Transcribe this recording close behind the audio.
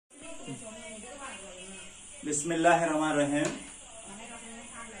বিসমিল্লাহির রহমানির রহিম।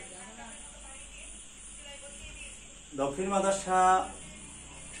 দক্ষিণ মাদার্শা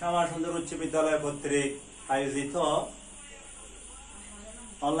শ্যামা সুন্দর উচ্চ বিদ্যালয় কর্তৃক আয়োজিত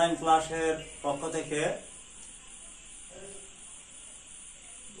অনলাইন ক্লাসের পক্ষ থেকে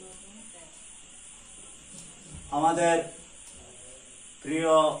আমাদের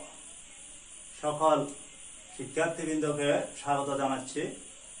প্রিয় সকল শিক্ষার্থীবৃন্দকে স্বাগত জানাচ্ছি।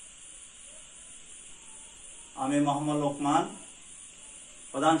 আমি মোহাম্মদ লোকমান,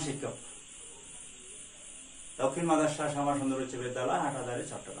 প্রধান শিক্ষক, দক্ষিণ মাদার্শা শ্যামা সুন্দর উচ্চ বিদ্যালয়, হাটাদারি,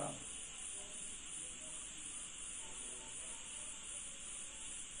 চট্টগ্রাম।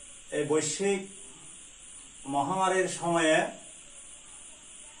 এই বৈশ্বিক মহামারীর সময়ে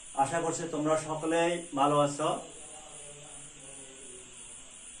আশা করছি তোমরা সকলেই ভালো আছো।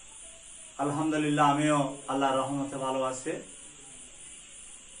 আলহামদুলিল্লাহ, আমিও আল্লাহর রহমতে ভালো আছি।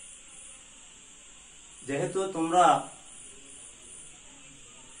 যেহেতু তোমরা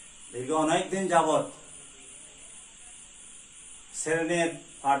দীর্ঘ অনেকদিন যাবৎ শ্রেণীর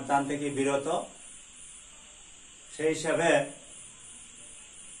পাঠদান থেকে বিরত, সেই হিসাবে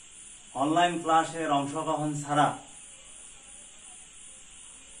অনলাইন ক্লাসের অংশগ্রহণ ছাড়া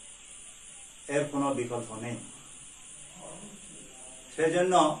এর কোনো বিকল্প নেই।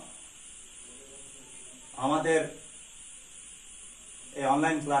 সেজন্য আমাদের এই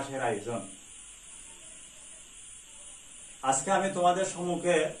অনলাইন ক্লাসের আয়োজন। আজকে আমি তোমাদের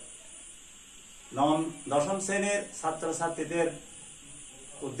সম্মুখে দশম শ্রেণীর ছাত্রছাত্রীদের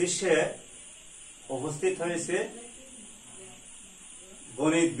উদ্দেশ্যে উপস্থিত হয়েছে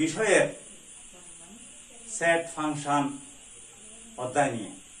গণিত বিষয়ের সেট ফাংশন অধ্যায়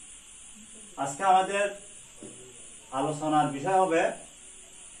নিয়ে। আজকে আমাদের আলোচনার বিষয় হবে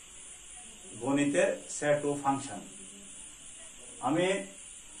গণিতের সেট ও ফাংশন। আমি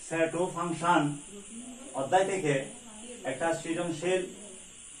সেট ও ফাংশন অধ্যায় থেকে একটা সৃজনশীল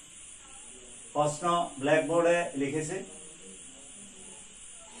প্রশ্ন ব্ল্যাকবোর্ডে লিখেছি।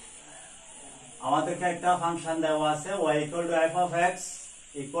 আমাদেরকে একটা ফাংশন দেওয়া আছে y equal to f of x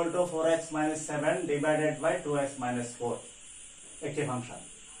equal to 4x minus 7 divided by 2x minus 4, একটি ফাংশন।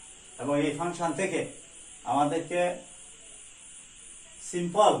 এবং এই ফাংশন থেকে আমাদেরকে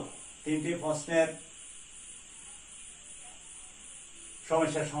সিম্পল তিনটি প্রশ্নের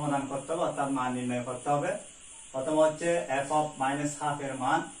সমস্যার সমাধান করতে হবে, অর্থাৎ মান নির্ণয় করতে হবে। প্রথম হচ্ছে f of minus half এর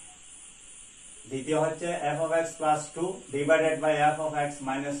মান, দ্বিতীয় হচ্ছে f of x plus 2 divided by f of x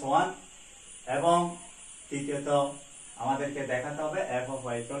minus 1, এবং তৃতীয়ত আমাদেরকে দেখাতে হবে f of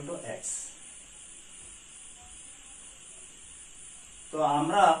y equal to x। তো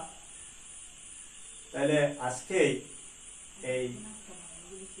আমরা তাহলে আজকে এই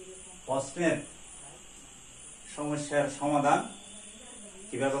প্রশ্নের সমস্যার সমাধান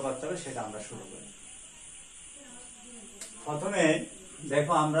কিভাবে করতে হবে সেটা আমরা শুরু করি। প্রথমে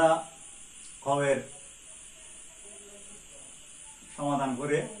দেখো, আমরা কবের সমাধান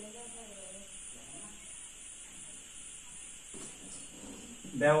করে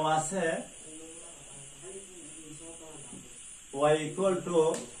দেওয়া আছে y equal to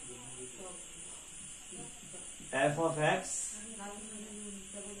f of x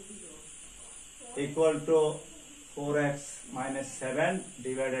equal to 4x minus 7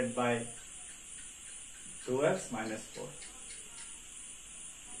 divided by 2x minus 4।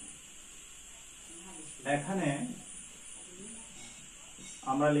 এখানে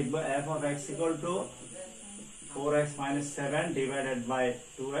আমরা লিখব f of x equal to 4x minus 7 divided by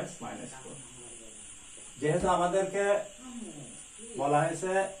 2x minus 4। যেহেতু আমাদেরকে বলা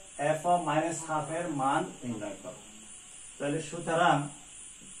হয়েছে f of minus half এর মান নির্ণয় করো, তাহলে সুতরাং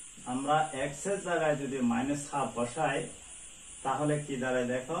আমরা x এর জায়গায় যদি minus half বসাই তাহলে কি দাঁড়ায়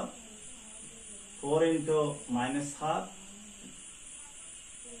দেখো, 4 into minus half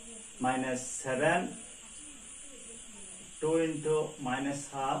minus 7, 2 into minus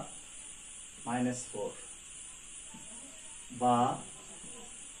half minus 4, বা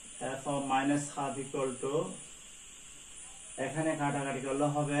f of minus half equal to, এখানে কাটাকাটি করলে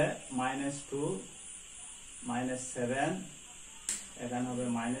হবে -2 -7, এখানে হবে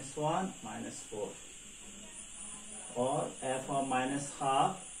 -1 -4, or f of minus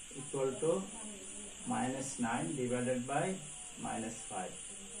half equal to -9 divided by -5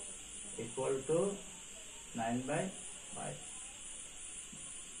 equal to 9/5।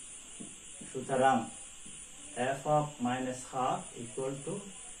 সুতরাং f of minus half equal to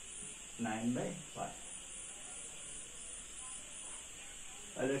 9/5।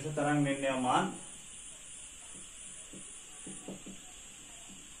 তাহলে সুতরাং নির্ণয় মান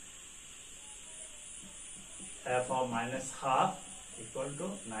f of minus half equal to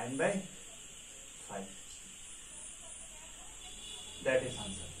 9/5। That is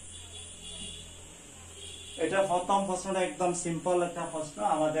answer. এটা প্রথম প্রশ্নটা একদম সিম্পল একটা প্রশ্ন।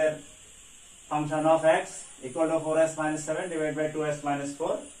 আমাদের function of x equal to 4x - 7 divide by 2x -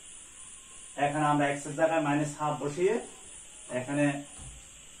 4। এখানে আমরা x এর জায়গায় -1/2 বসিয়ে এখানে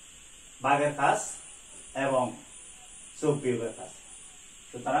ভাগের কাজ এবং যোগ বিয়োগের কাজ।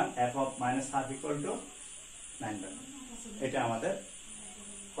 সুতরাং f of -1/2 ইকুয়াল টু 9/9। এটা আমাদের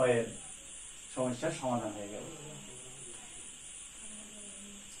ক্ষয়ের সমস্যার সমাধান হয়ে গেল।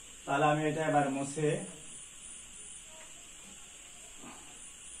 তাহলে আমি এটা এবার মুছে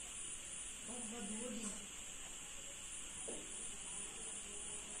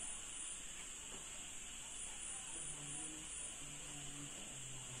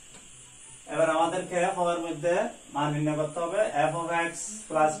এবার আমাদেরকে f এর মধ্যে মান নির্ণয় করতে হবে f of x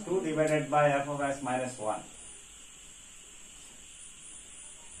plus 2 divided by f of x minus 1।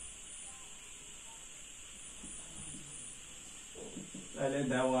 তাহলে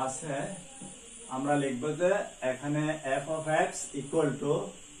দেওয়া আছে, আমরা লিখব যে এখানে f of x equal to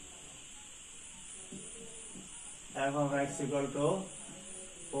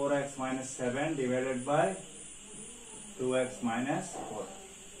 4x minus 7 divided by 2x minus 4।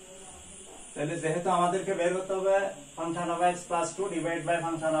 তাহলে যেহেতু আমাদেরকে বের করতে হবে function of x plus 2 divide by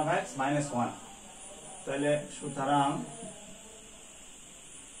function of x minus 1। তাহলে সুতরাং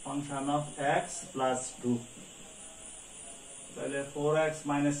ফাংশন অফ x প্লাস 2, তাহলে 4x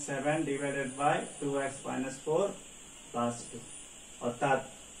minus 7 divided by 2x minus 4 plus 2, অর্থাৎ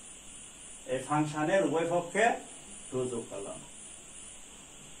এই ফাংশনের উভয় পক্ষে 2 যোগ করলাম।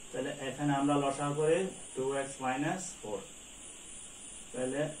 তাহলে এখানে আমরা লসাগু করি 2x minus 4,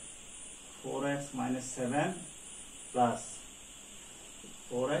 তাহলে 4x minus 7 plus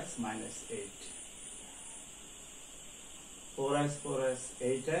 4x minus 8, 4x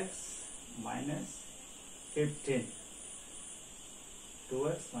 8x minus 15,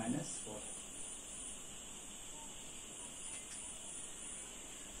 2x minus 4।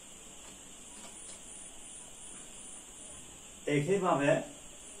 একইভাবে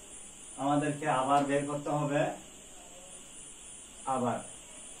আমাদেরকে আবার বের করতে হবে আবার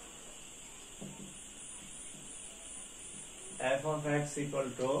f of x equal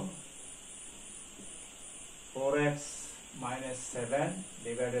to 4x minus 7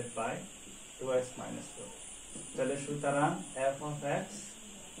 divided by 2x minus 4। তাহলে সুতরাং f of x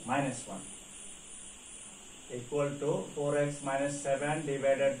minus 1 equal to 4x minus 7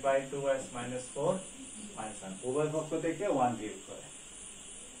 divided by 2x minus 4 minus 1। উভয় পক্ষ থেকে 1 বিয়োগ করে।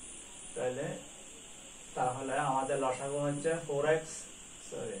 তাহলে আমাদের লসাগু হচ্ছে 4x,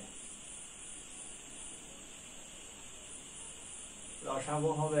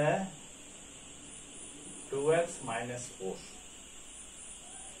 লসাগু হবে 2x minus 4।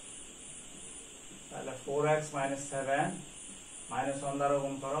 তাহলে 4x minus 7 minus 1 দ্বারা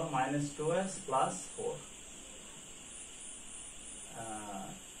গুণ করো minus 2x plus 4,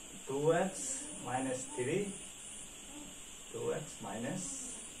 2x minus 3, 2x minus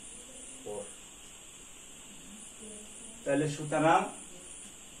 4। তাহলে সুতরাং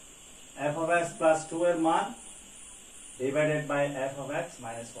f of x plus 2 এর মান divided by f of x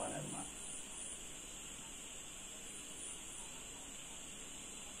minus 1 এর মান।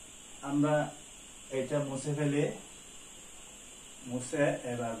 আমরা এটা মুছে ফেলে মুছে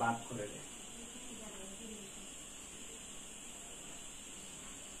এবার ভাগ করে দিই।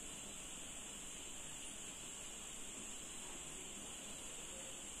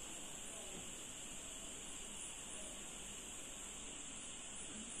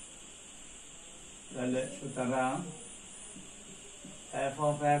 তাহলে সুতরাং f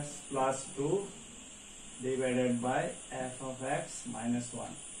of x plus 2 divided by f of x minus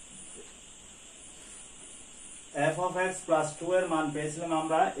 1। f of x plus 2 এর মান পেয়েছিলাম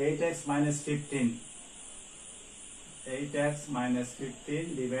আমরা 8x minus 15, 8x minus 15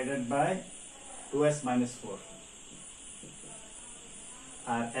 divided by 2x minus 4।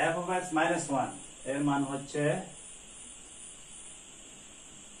 R f of x minus 1 এর মান হচ্ছে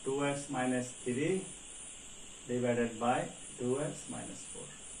 2x minus 3 divided by 2x minus 4।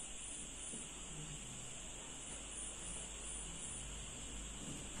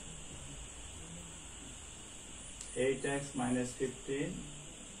 Eight x minus 15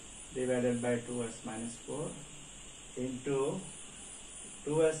 divided by 2x minus 4 into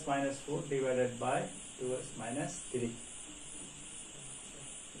 2x minus 4 divided by 2x minus 3।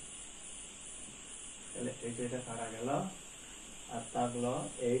 এটা কাটা গেল আর থাকলো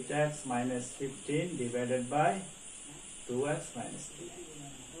 8x minus 15 divided by 2x minus 3।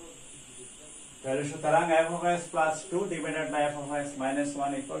 তাহলে সুতরাং f of x plus 2 divided by f of x minus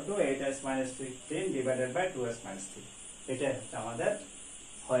 1 equal to 8x minus 15 divided by 2x minus 3। এটা হচ্ছে আমাদের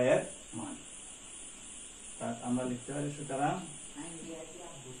ক্ষয়ের মান। আমরা লিখতে পারি সুতরাং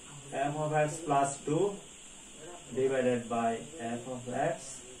f of x plus 2 divided by f of x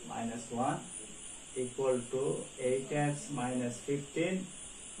minus 1 equal to 8x minus 15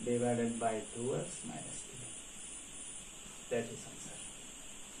 divided by 2x minus 3. That is answer.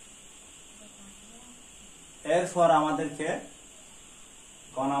 এরপর আমাদেরকে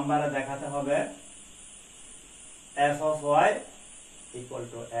ক নম্বরে দেখাতে হবে f of y equal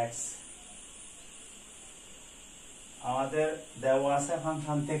to x. আমাদের দেওয়া আছে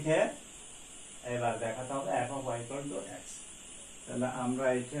ফাংশন থেকে এবার দেখাতে হবে f of y equal to x. তাহলে আমরা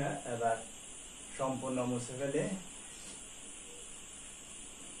এটা এবার সম্পূর্ণ মুছে ফেলি।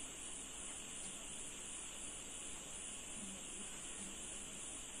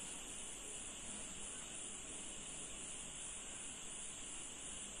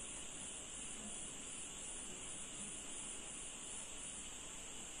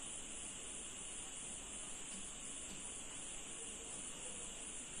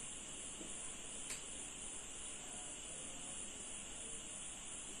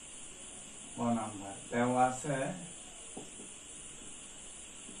 নাম্বার দেওয়া আছে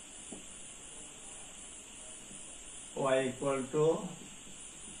y equal to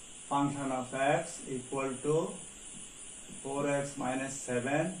function of x equal to 4x minus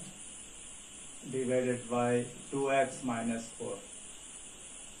 7 divided by 2x minus 4.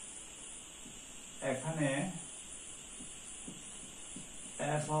 এখানে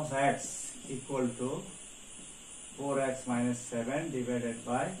f of x equal to 4x minus 7 divided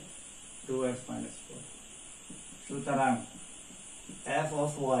by 2x minus 4. সুতরাং f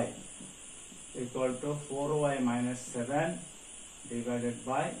of y equal to 4y minus 7 divided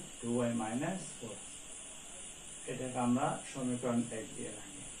by 2y minus 4. এটাকে আমরা সমীকরণ 1 দিয়ে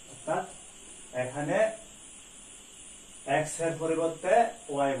রাখি। অর্থাৎ এখানে x এর পরিবর্তে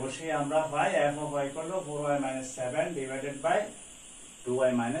y বসিয়ে আমরা পাই f of y equal to 4y minus 7 divided by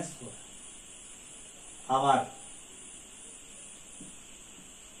 2y minus 4.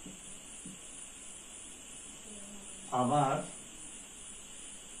 আবার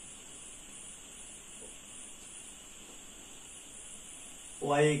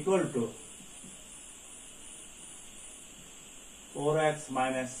y equal to 4x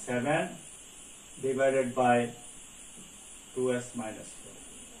minus 7 divided by 2x minus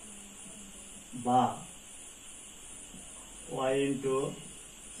 4 বা y into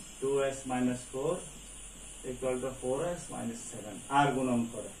 2x minus 4 equal to 4x minus 7 আর গুণন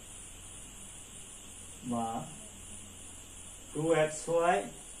করে বা 2xy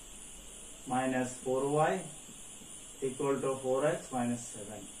minus 4y equal to 4x minus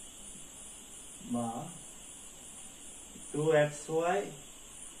 7 বা 2xy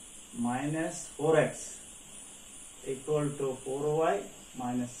minus 4x equal to 4y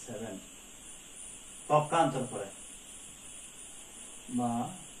minus 7 পক্ষান্তর করে বা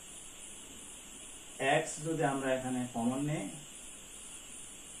x যদি আমরা এখানে কমন নেই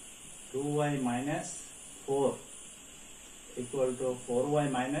 2y minus 4 equal to 4y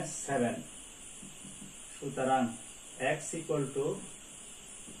minus 7 সুতরাং x equal to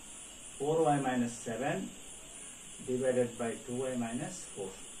 4y minus 7 divided by 2y minus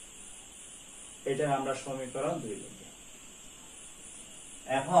 4. এটা আমরা সমীকরণ 2 লিখি।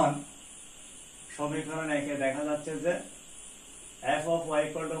 এখন সমীকরণ 1 এ দেখা যাচ্ছে যে f of y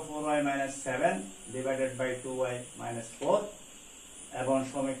equal to 4y minus 7 divided by 2y minus 4 এবং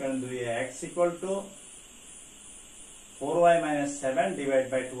সমীকরণ 2 এ x equal to 4y minus 7 divided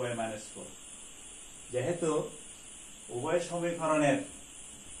by 2y minus 4. যেহেতু উভয় সমীকরণের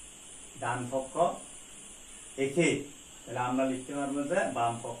ডান পক্ষ একই, তাহলে আমরা লিখতে পারবো যে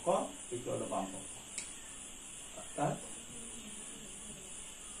বাম পক্ষ ইকুয়াল টু বাম পক্ষ। অর্থাৎ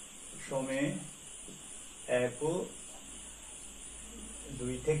সমী 1 ও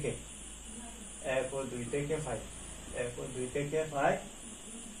 2 থেকে 1 ও 2 থেকে 5 1 ও 2 থেকে 5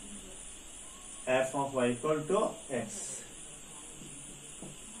 f of y equal to x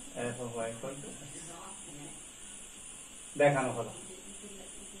f of y equal to x দেখানো হলো।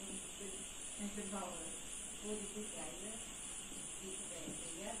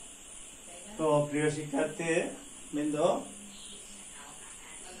 তো প্রিয় শিক্ষার্থী বৃন্দ,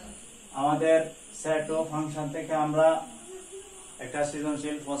 আমাদের সেট ও ফাংশন থেকে আমরা একটা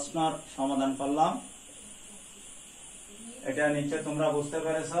সৃজনশীল প্রশ্নের সমাধান করলাম। এটা নিশ্চয় তোমরা বুঝতে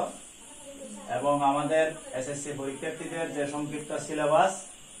পেরেছ এবং আমাদের এসএসসি পরীক্ষার্থীদের যে সংক্ষিপ্ত সিলেবাস,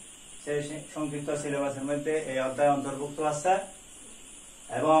 সেই সংক্ষিপ্ত সিলেবাসের মধ্যে এই অধ্যায় অন্তর্ভুক্ত আছে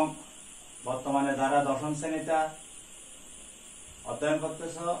এবং বর্তমানে যারা 10ম শ্রেণীতে অধ্যয়ন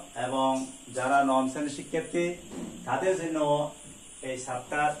করতেছ এবং যারা নবম শ্রেণীর শিক্ষার্থী তাদের জন্য এই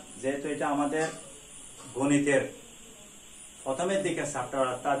চ্যাপ্টার, যেহেতু এটা আমাদের গণিতের প্রথমের দিকে চ্যাপ্টার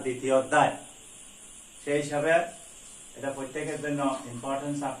অর্থাৎ দ্বিতীয় অধ্যায়, সেই হিসাবে এটা প্রত্যেকের জন্য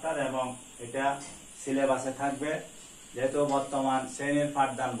ইম্পর্টেন্ট চ্যাপ্টার এবং এটা সিলেবাসে থাকবে। যেহেতু বর্তমান শ্রেণীর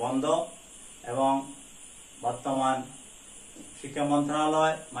পাঠদান বন্ধ এবং বর্তমান শিক্ষা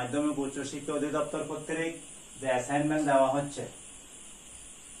মন্ত্রণালয় মাধ্যমিক উচ্চ শিক্ষা অধিদপ্তর কর্তৃক যে অ্যাসাইনমেন্ট দেওয়া হচ্ছে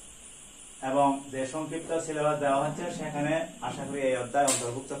এবং যে সংক্ষিপ্ত সিলেবাস দেওয়া হচ্ছে, সেখানে আশা করি এই অধ্যায়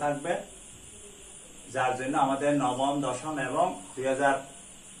অন্তর্ভুক্ত থাকবে, যার জন্য আমাদের নবম, দশম এবং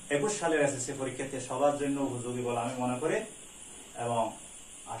 2021 সালের এসএসসি পরীক্ষার্থী সবার জন্য উপযোগী বলে আমি মনে করি। এবং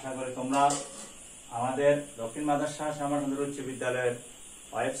আশা করি তোমরা আমাদের দক্ষিণ মাদার্শা শ্যামাসুন্দর উচ্চ বিদ্যালয়ের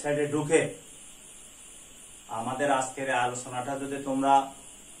ওয়েবসাইটে ঢুকে আমাদের আজকের আলোচনাটা যদি তোমরা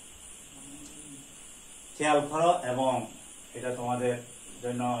খেয়াল করো এবং এটা তোমাদের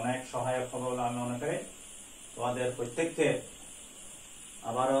জন্য অনেক সহায়ক হবে বলে আমি মনে করি। তোমাদের প্রত্যেককে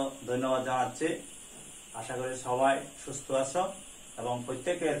আবারও ধন্যবাদ জানাচ্ছি। আশা করি সবাই সুস্থ আছো এবং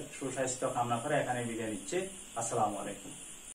প্রত্যেকের সুস্বাস্থ্য কামনা করে এখানে বিদায় নিচ্ছি। আসসালামু আলাইকুম।